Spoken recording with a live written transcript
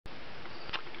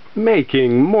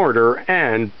making mortar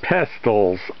and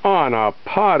pestles on a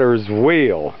potter's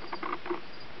wheel.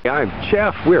 I'm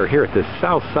Jeff. We're here at the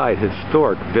Southside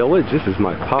Historic Village. This is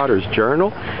my Potter's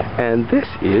Journal, and this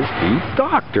is the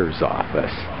doctor's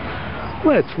office.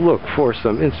 Let's look for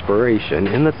some inspiration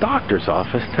in the doctor's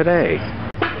office today.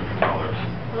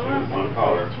 One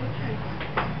color,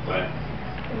 but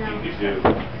you could do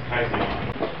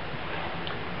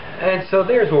and so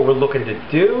there's what we're looking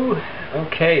to do.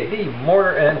 Okay, the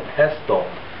mortar and pestle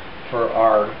for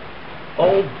our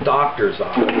old doctor's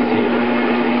office here.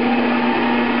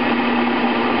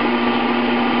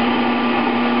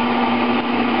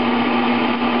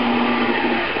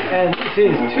 And this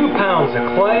is 2 pounds of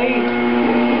clay.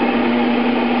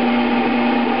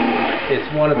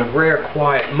 It's one of the rare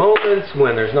quiet moments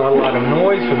when there's not a lot of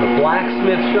noise from the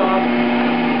blacksmith shop.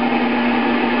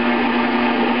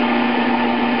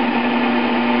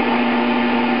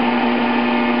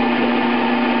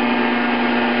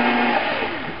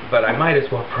 But I might as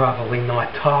well probably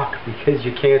not talk because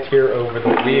you can't hear over the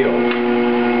wheel.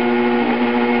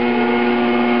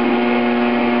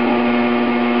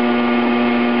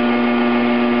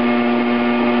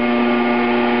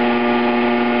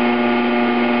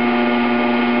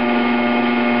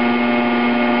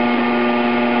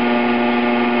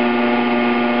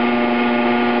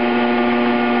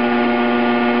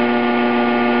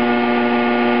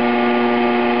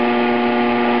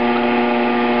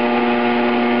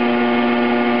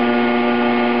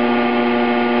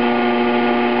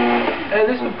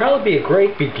 This would probably be a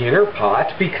great beginner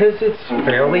pot because it's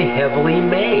fairly heavily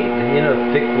made. You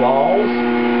know, thick walls,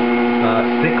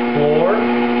 thick floor.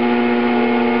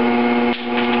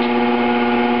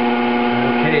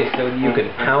 Okay, so you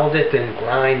can pound it and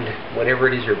grind whatever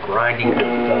it is you're grinding to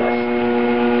dust.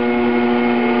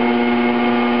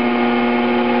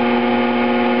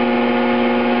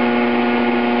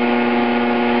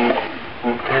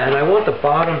 And I want the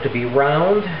bottom to be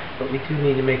round, but we do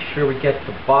need to make sure we get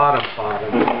the bottom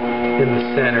in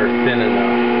the center thin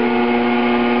enough.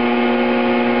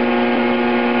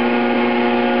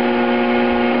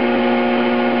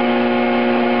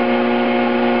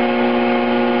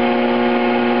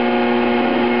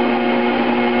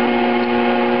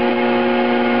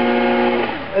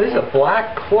 This is a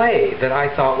black clay that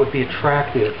I thought would be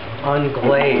attractive,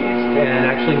 unglazed, and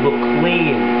actually look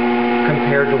clean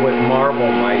compared to what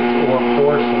marble might or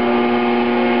porcelain.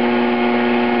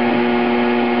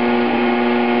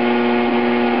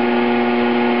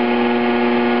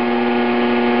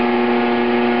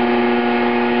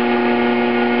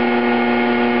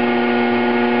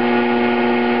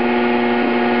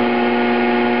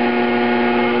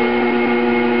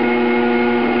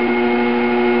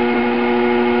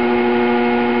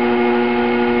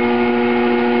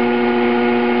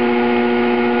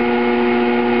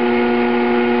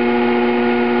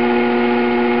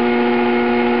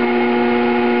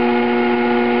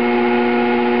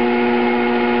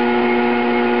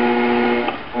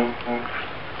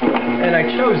 I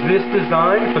chose this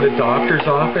design for the doctor's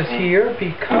office here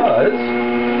because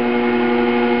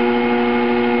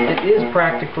it is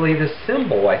practically the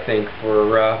symbol, I think,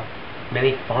 for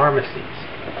many pharmacies.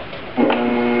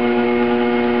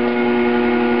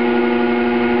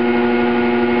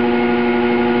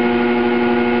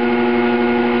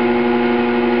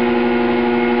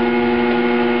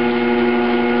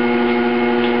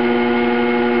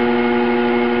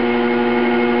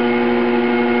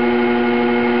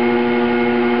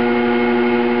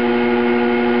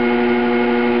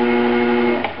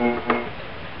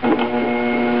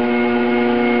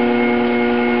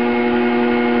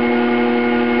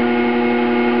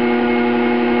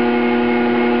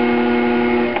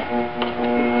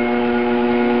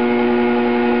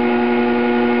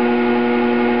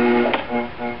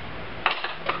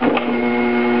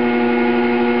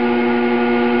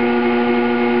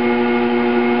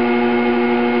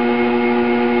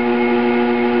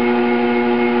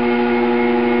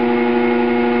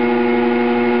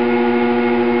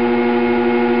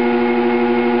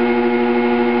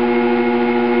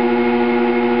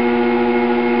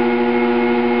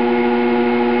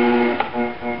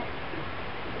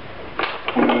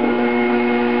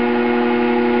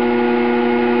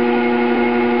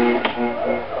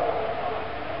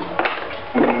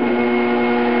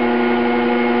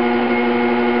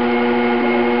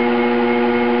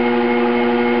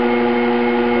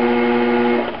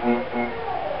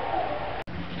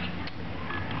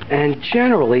 And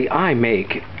generally I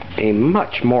make a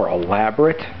much more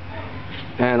elaborate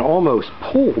and almost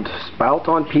pulled spout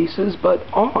on pieces, but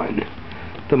on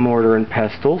the mortar and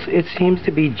pestles it seems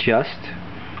to be just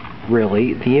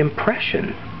really the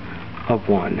impression of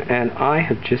one, and I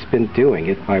have just been doing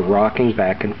it by rocking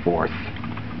back and forth.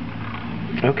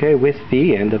 Okay, with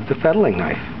the end of the fettling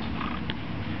knife.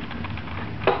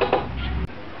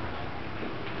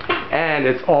 And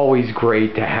it's always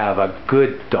great to have a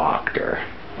good doctor.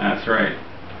 That's right.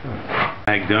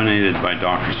 Bag donated by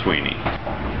Dr. Sweeney,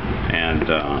 and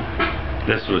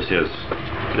this was his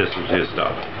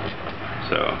stuff.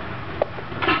 So.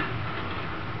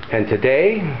 And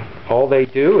today, all they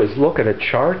do is look at a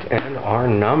chart and our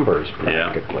numbers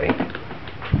practically.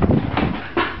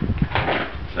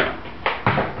 Yeah.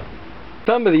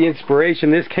 Some of the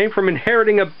inspiration this came from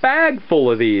inheriting a bag full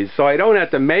of these, so I don't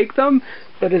have to make them,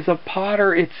 but as a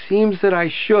potter it seems that I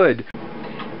should.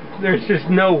 There's just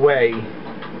no way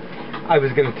I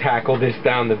was going to tackle this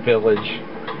down the village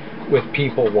with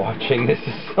people watching. This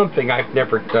is something I've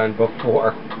never done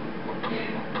before.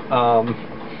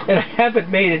 And I haven't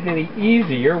made it any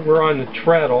easier. We're on the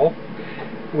treadle,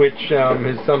 which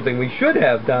is something we should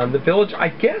have done. The village, I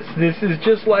guess this is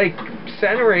just like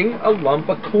centering a lump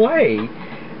of clay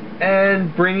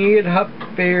and bringing it up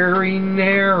very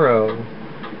narrow.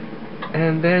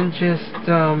 And then just,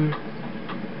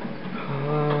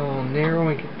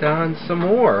 narrowing it down some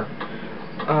more.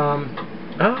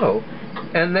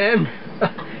 And then,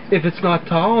 if it's not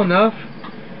tall enough,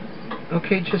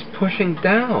 okay, just pushing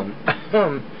down.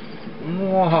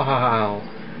 Wow.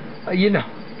 You know,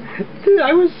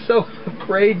 I was so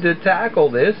afraid to tackle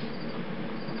this.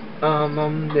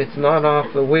 It's not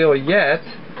off the wheel yet.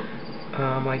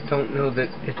 I don't know that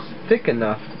it's thick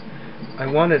enough. I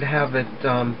wanted to have it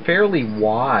fairly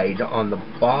wide on the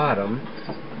bottom,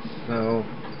 so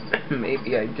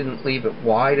maybe I didn't leave it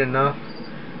wide enough.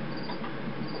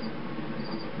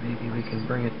 Maybe we can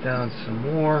bring it down some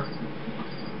more.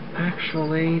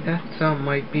 Actually, that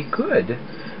might be good.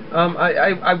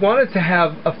 I wanted to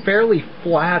have a fairly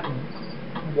flat,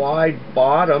 wide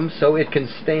bottom so it can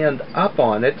stand up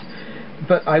on it,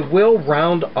 but I will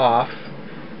round off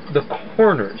the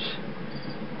corners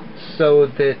so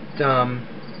that,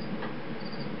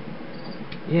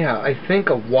 yeah, I think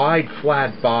a wide,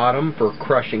 flat bottom for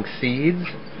crushing seeds.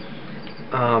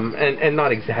 And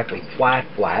not exactly flat,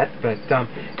 but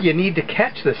you need to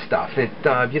catch this stuff.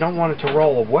 You don't want it to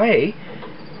roll away.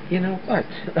 You know what?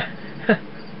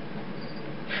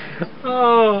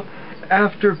 Oh,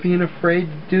 after being afraid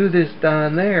to do this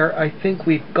down there, I think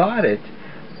we've got it.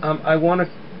 I want to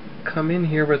come in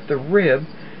here with the rib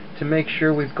to make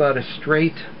sure we've got a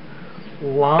straight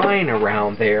line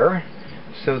around there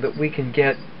so that we can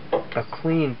get a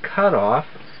clean cut off.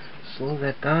 Slow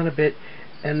that down a bit.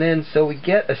 And then, so we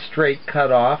get a straight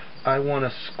cut off, I want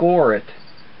to score it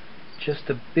just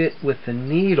a bit with the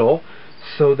needle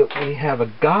so that we have a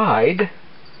guide.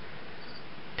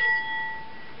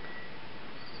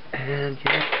 And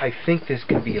yes, I think this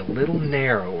can be a little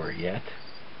narrower yet.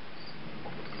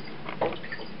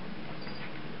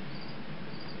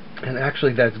 And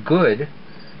actually that's good,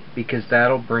 because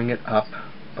that'll bring it up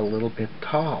a little bit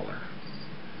taller.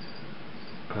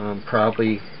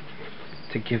 Probably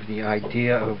to give the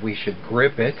idea of we should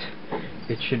grip it,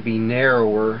 it should be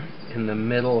narrower in the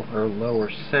middle or lower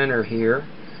center here,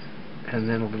 and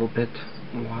then a little bit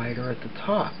wider at the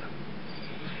top.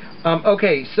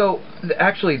 Okay, so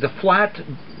actually the flat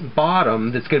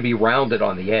bottom that's going to be rounded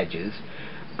on the edges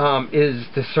is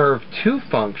to serve two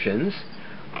functions.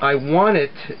 I want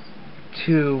it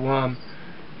to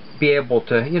be able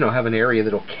to, you know, have an area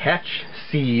that'll catch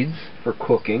seeds for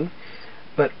cooking,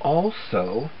 but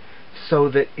also so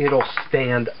that it'll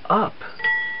stand up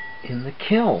in the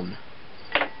kiln.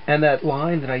 And that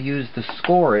line that I use to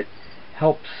score it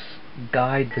helps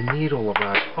guide the needle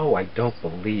around. Oh, I don't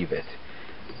believe it.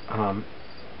 I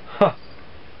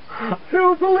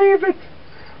don't believe it.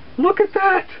 Look at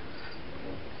that.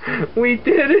 We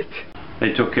did it.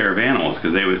 They took care of animals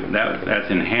because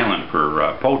that's inhalant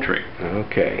for poultry.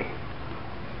 Okay.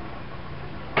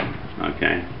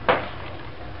 Okay.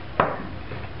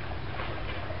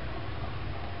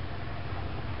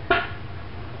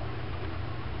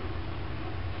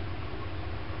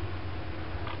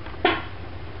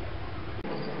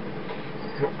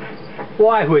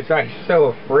 Why was I so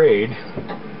afraid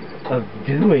of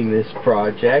doing this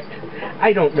project?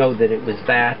 I don't know that it was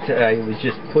that. I was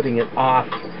just putting it off.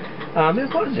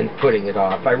 It wasn't putting it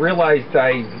off. I realized I,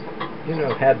 you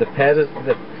know, had the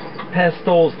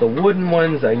pestles, the wooden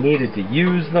ones. I needed to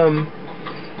use them.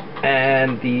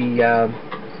 And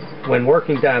when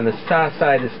working down the South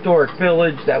Side Historic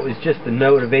Village, that was just the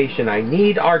motivation I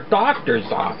need. Our doctor's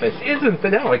office isn't the...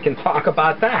 Now I can talk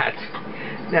about that.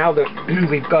 Now that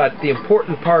we've got the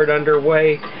important part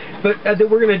underway, but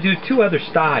we're going to do two other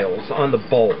styles on the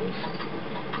bowls.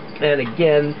 And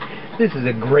again, this is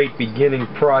a great beginning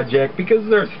project because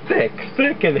they're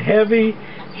thick and heavy.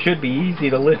 Should be easy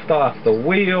to lift off the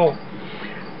wheel.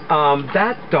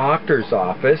 That doctor's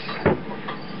office,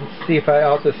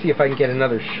 I'll have to see if I can get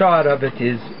another shot of it,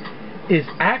 is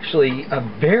actually a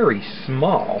very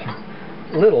small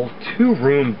little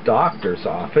 2-room doctor's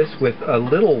office with a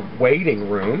little waiting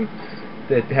room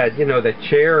that had, you know, the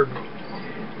chair,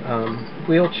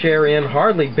 wheelchair in,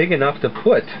 hardly big enough to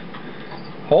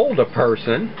hold a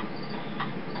person,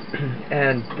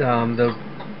 and the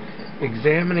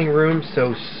examining room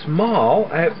so small,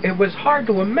 it was hard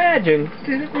to imagine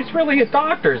it was really a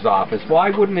doctor's office.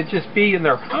 Why wouldn't it just be in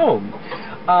their home?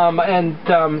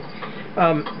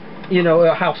 You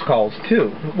know, house calls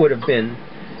too would have been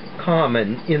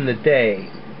common in the day,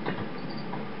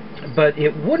 but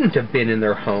it wouldn't have been in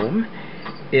their home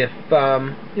if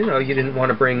you know, you didn't want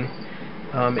to bring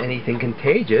anything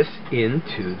contagious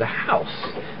into the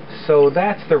house. So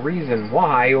that's the reason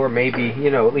why, or maybe, you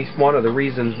know, at least one of the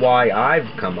reasons why I've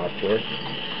come up with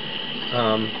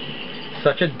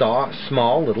such a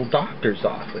small little doctor's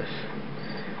office.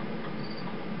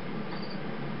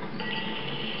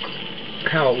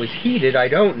 How it was heated, I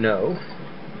don't know,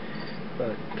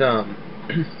 but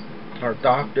our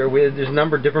doctor, there's a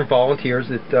number of different volunteers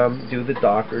that do the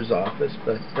doctor's office,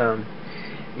 but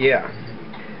yeah,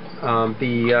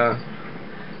 the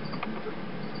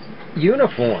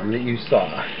uniform that you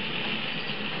saw,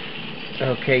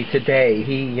 okay, today,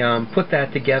 he put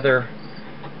that together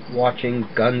watching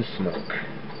Gunsmoke.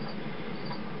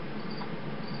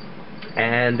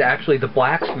 And actually the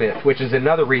blacksmith, which is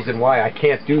another reason why I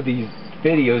can't do these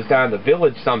videos down in the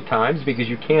village sometimes, because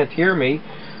you can't hear me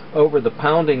over the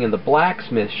pounding in the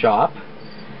blacksmith shop.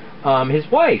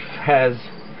 His wife has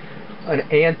an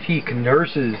antique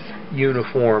nurse's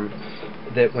uniform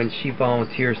that when she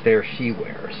volunteers there, she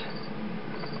wears.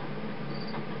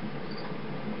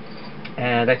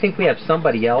 And I think we have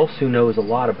somebody else who knows a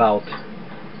lot about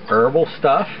herbal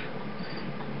stuff,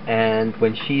 and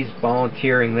when she's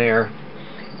volunteering there,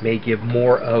 may give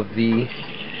more of the,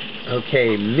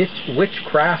 okay,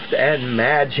 witchcraft and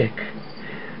magic,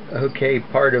 okay,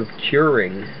 part of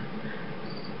curing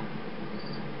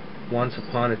once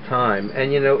upon a time.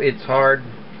 And you know, it's hard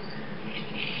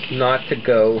not to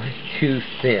go too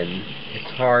thin.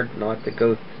 It's hard not to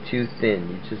go too thin.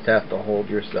 You just have to hold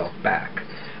yourself back.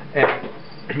 And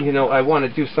you know, I want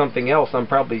to do something else. I'm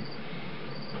probably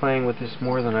playing with this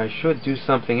more than I should. Do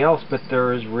something else, but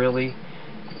there is really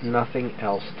nothing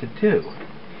else to do.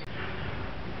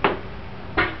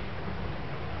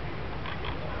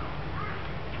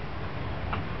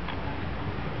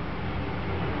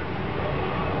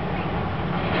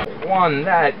 One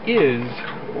that is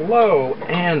low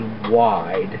and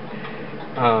wide.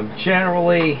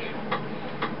 Generally,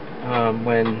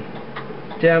 when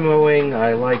demoing,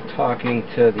 I like talking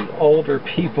to the older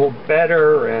people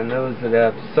better and those that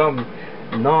have some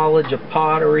knowledge of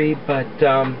pottery, but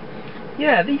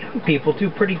yeah, the young people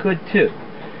do pretty good too.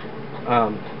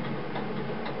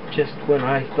 Just when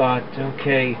I thought,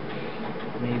 okay,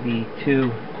 maybe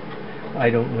two,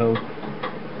 I don't know,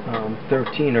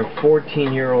 13 or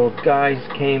 14-year-old guys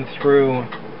came through,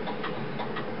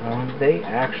 they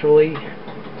actually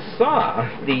saw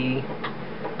the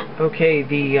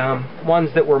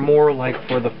ones that were more like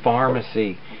for the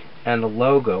pharmacy and the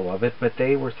logo of it, but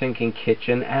they were thinking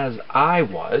kitchen as I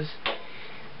was,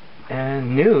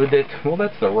 and knew that, well,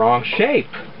 that's the wrong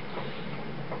shape.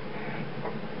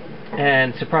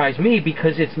 And surprised me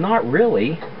because it's not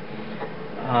really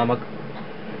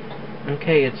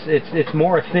it's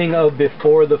more a thing of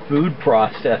before the food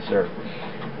processor,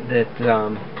 that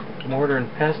mortar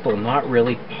and pestle not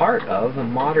really part of a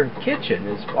modern kitchen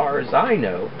as far as I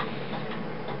know.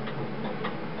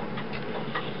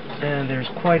 And there's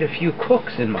quite a few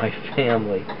cooks in my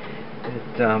family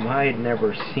that I had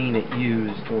never seen it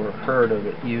used or heard of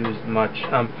it used much.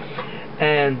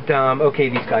 Okay,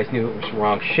 these guys knew it was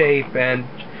wrong shape, and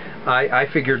I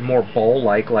figured more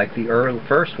bowl-like, like the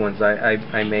first ones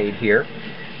I made here,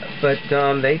 but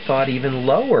they thought even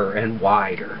lower and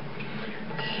wider.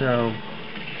 So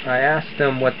I asked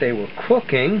them what they were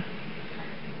cooking,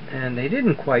 and they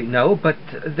didn't quite know, but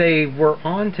they were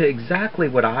on to exactly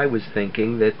what I was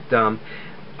thinking, that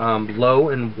low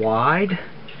and wide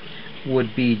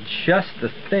would be just the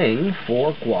thing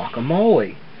for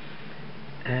guacamole.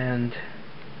 And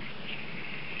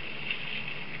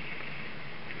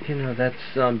you know,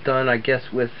 that's done, I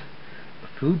guess, with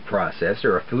a food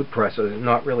processor. A food processor is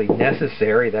not really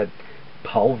necessary. That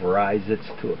pulverizes it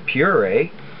to a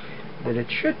puree, that it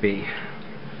should be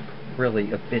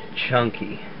really a bit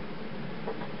chunky.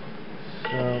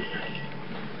 So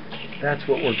that's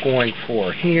what we're going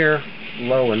for here.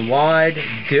 Low and wide,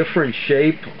 different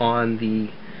shape on the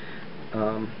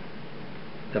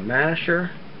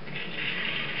masher.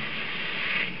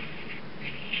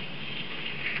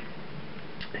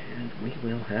 And we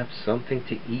will have something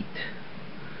to eat.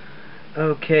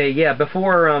 Okay, yeah,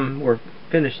 before we're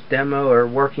finished demo or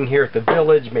working here at the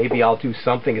village, maybe I'll do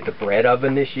something at the bread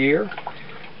oven this year.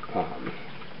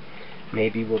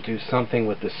 Maybe we'll do something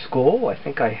with the school. I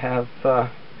think I have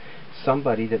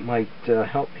somebody that might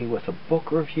help me with a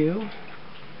book review.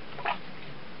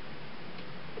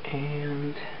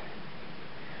 And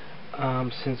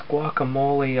since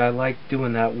guacamole, I like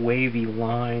doing that wavy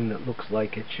line that looks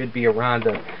like it should be around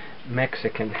a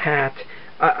Mexican hat.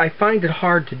 I find it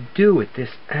hard to do at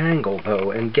this angle, though,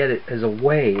 and get it as a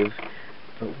wave,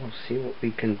 but we'll see what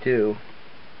we can do.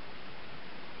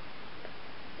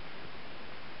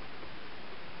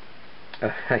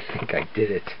 I think I did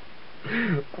it.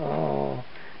 Oh,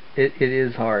 it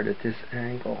is hard at this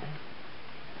angle.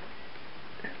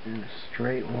 And a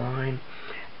straight line.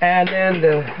 And then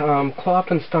the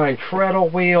Klopfenstein treadle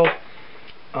wheel.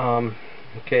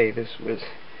 Okay, this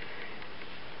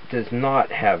does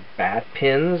not have bat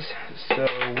pins, so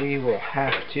we will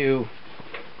have to,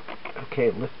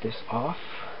 okay, lift this off.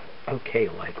 Okay,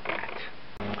 like that.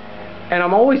 And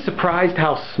I'm always surprised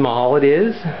how small it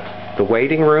is. The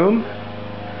waiting room,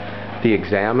 the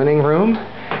examining room,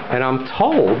 and I'm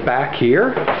told back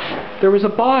here there was a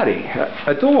body,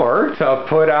 a door to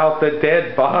put out the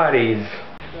dead bodies.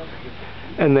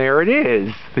 And there it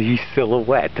is, the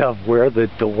silhouette of where the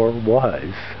door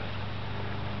was.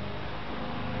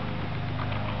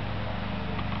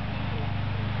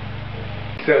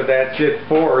 So that's it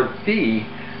for the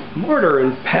mortar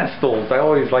and pestles. I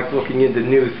always like looking into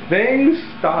new things.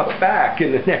 Stop back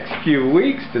in the next few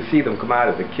weeks to see them come out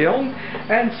of the kiln,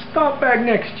 and stop back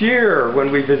next year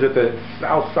when we visit the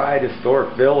Southside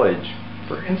Historic Village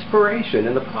for inspiration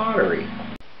in the pottery.